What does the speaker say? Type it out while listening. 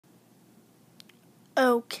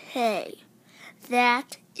Okay,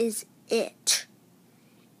 that is it.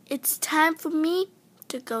 It's time for me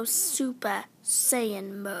to go Super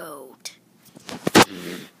Saiyan mode.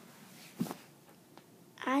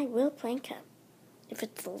 I will prank him if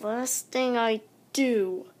it's the last thing I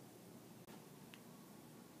do.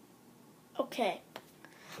 Okay,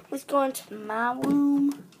 let's go into my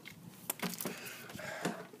room.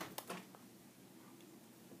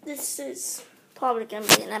 This is probably going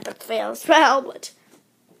to be an epic fail as well, but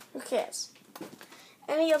who cares?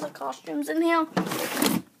 Any other costumes in here?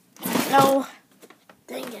 No.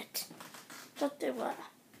 Dang it. Thought they were.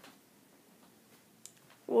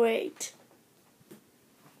 Wait.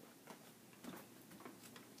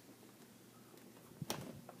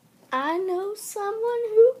 I know someone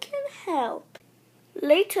who can help.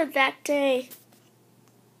 Later that day,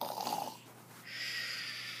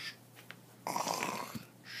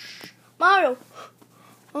 Mario.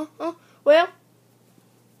 Well,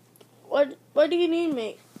 what do you need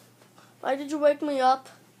me? Why did you wake me up?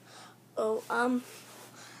 Oh,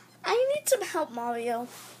 I need some help, Mario.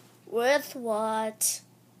 With what?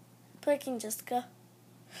 Pranking Jessica.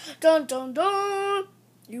 Dun dun dun!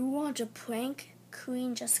 You want to prank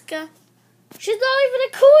Queen Jessica? She's not even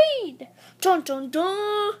a queen! Dun dun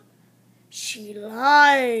dun! She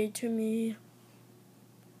lied to me.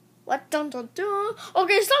 What? Dun dun dun!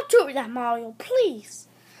 Okay, stop doing that, Mario, please.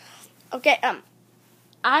 Okay,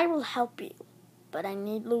 I will help you, but I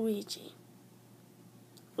need Luigi.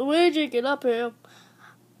 Luigi, get up here.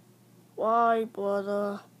 Why,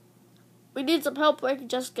 brother? We need some help breaking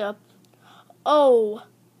Jessica. Oh,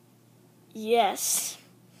 yes.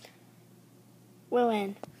 We're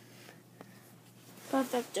in.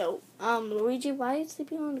 Perfecto. Luigi, why are you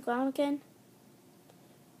sleeping on the ground again?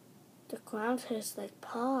 The ground tastes like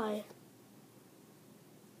pie.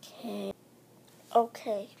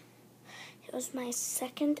 Okay. It was my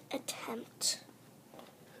second attempt.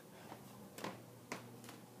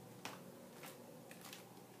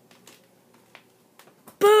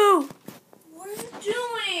 Boo! What are you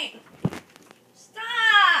doing?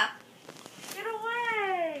 Stop! Get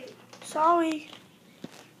away! Sorry.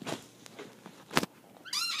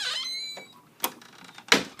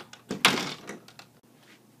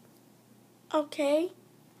 Okay.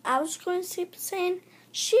 I was going Super Saiyan.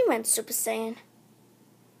 She went Super Saiyan.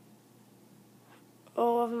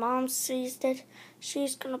 Oh, if Mom sees it,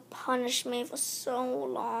 she's gonna punish me for so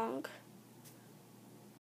long.